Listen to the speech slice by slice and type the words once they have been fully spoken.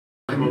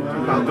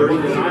About 30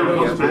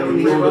 minutes.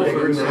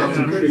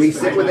 We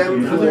sit with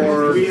them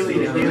for,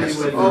 easily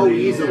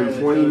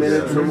 20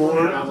 minutes or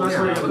more.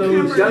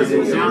 It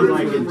doesn't sound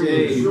like a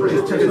day.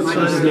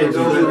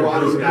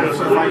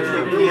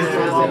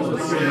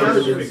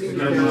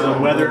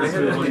 Weather.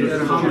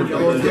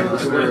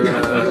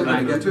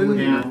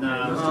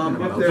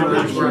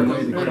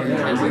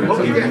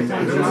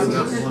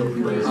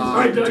 All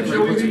right, Doug,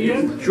 shall we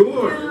begin?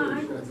 Sure.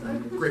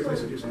 Great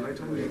place to do some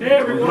nighttime. Hey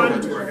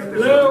everyone,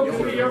 hello,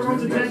 can we get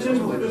everyone's attention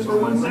just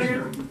for 1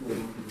 second?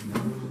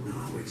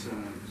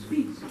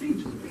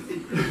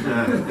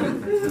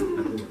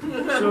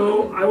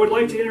 So I would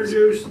like to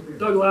introduce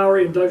Doug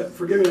Lowry, and Doug,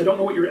 forgive me, I don't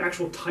know what your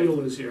actual title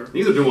is here.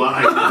 Neither do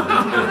I.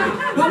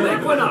 We'll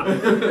make one up.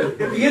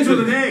 It begins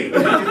with an A.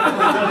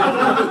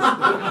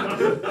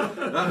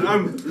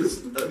 I'm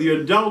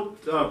the adult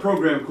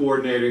program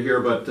coordinator here,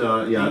 but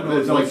yeah,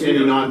 it's like any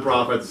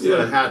nonprofits,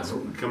 hats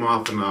come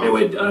off the mouth.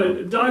 Anyway,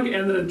 Doug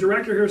and the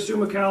director here, Sue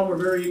McCallum, were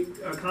very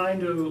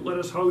kind to let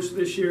us host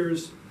this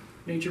year's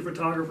Nature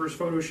Photographers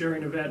Photo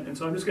Sharing event, and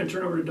so I'm just going to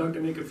turn over to Doug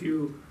to make a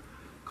few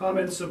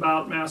comments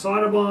about Mass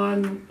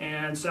Audubon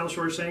and South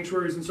Shore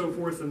Sanctuaries and so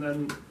forth, and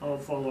then I'll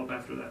follow up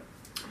after that.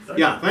 Doug?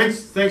 Yeah,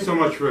 thanks so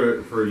much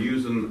for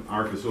using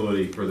our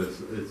facility for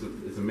this.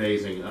 It's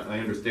amazing. I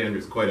understand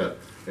there's quite a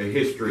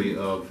history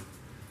of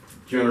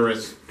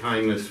generous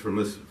kindness from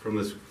this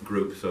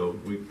group, so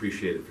we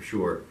appreciate it for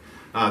sure.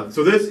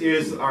 So this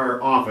is our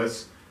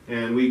office,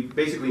 and we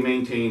basically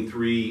maintain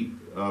three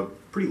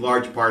pretty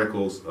large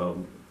particles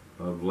of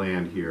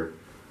land here,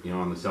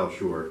 on the South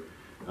Shore.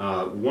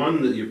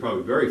 One that you're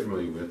probably very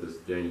familiar with is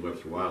Daniel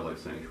Webster Wildlife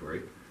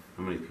Sanctuary.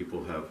 How many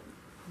people have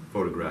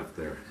photographed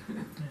there?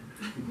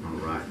 All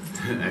right,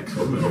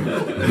 excellent.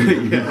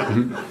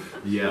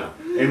 yeah.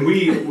 And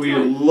we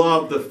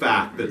love the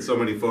fact that so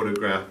many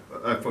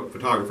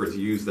photographers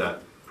use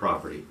that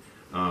property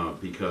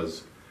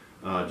because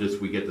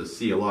we get to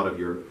see a lot of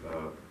your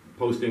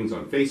postings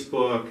on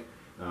Facebook.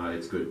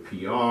 It's good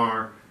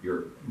PR.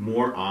 You're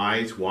more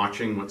eyes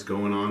watching what's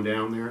going on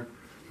down there.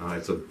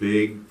 It's a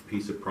big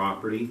piece of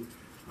property,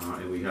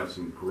 and we have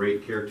some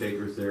great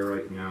caretakers there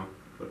right now,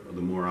 but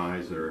the more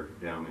eyes that are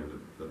down there,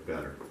 the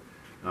better.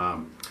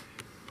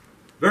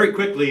 Very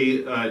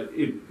quickly,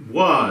 it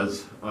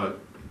was a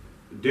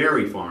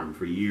dairy farm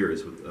for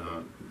years.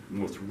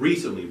 Most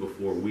recently,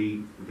 before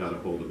we got a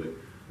hold of it,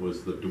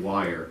 was the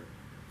Dwyer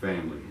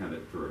family had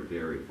it for a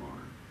dairy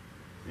farm.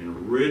 And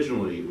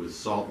originally it was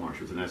salt marsh,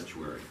 it was an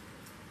estuary.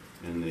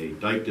 And they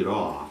diked it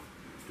off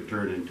to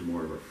turn it into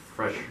more of a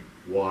fresh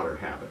water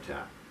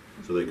habitat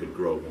so they could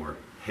grow more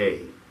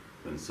hay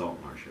than salt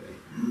marsh hay,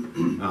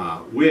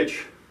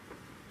 which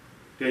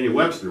Daniel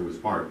Webster was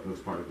part of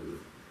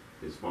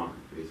his farm,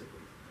 basically.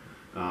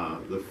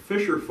 The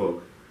fisher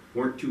folk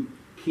weren't too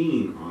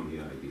keen on the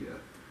idea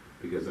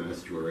because an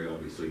estuary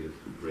obviously is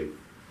a great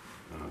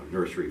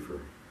nursery for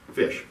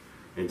fish.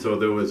 And so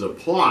there was a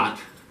plot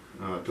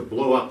to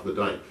blow up the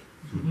dike.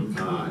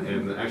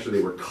 And actually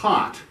they were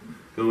caught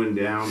going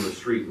down the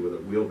street with a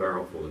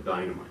wheelbarrow full of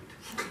dynamite.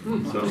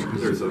 So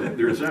there's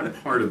that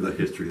part of the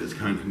history that's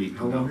kind of neat.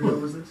 How long ago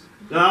was this?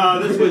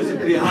 This was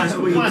last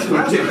week.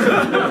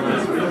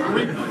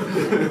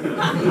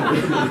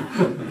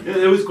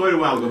 It was quite a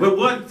while ago. But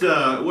what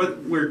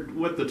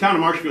the town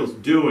of Marshfield's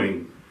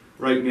doing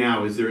right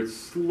now is they're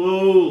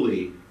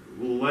slowly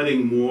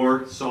letting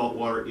more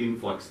saltwater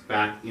influx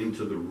back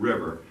into the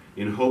river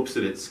in hopes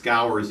that it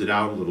scours it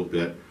out a little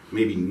bit,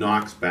 maybe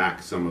knocks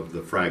back some of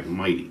the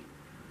phragmite,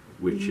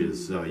 which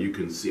is, you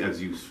can see,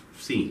 as you've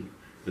seen,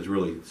 is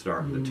really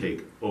starting to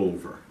take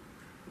over.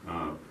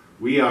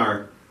 We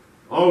are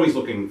always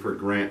looking for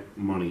grant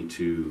money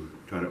to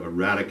try to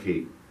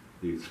eradicate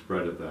the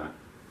spread of that.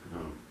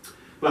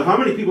 But how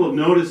many people have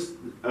noticed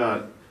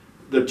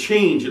the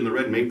change in the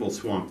red maple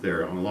swamp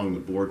there along the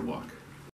boardwalk?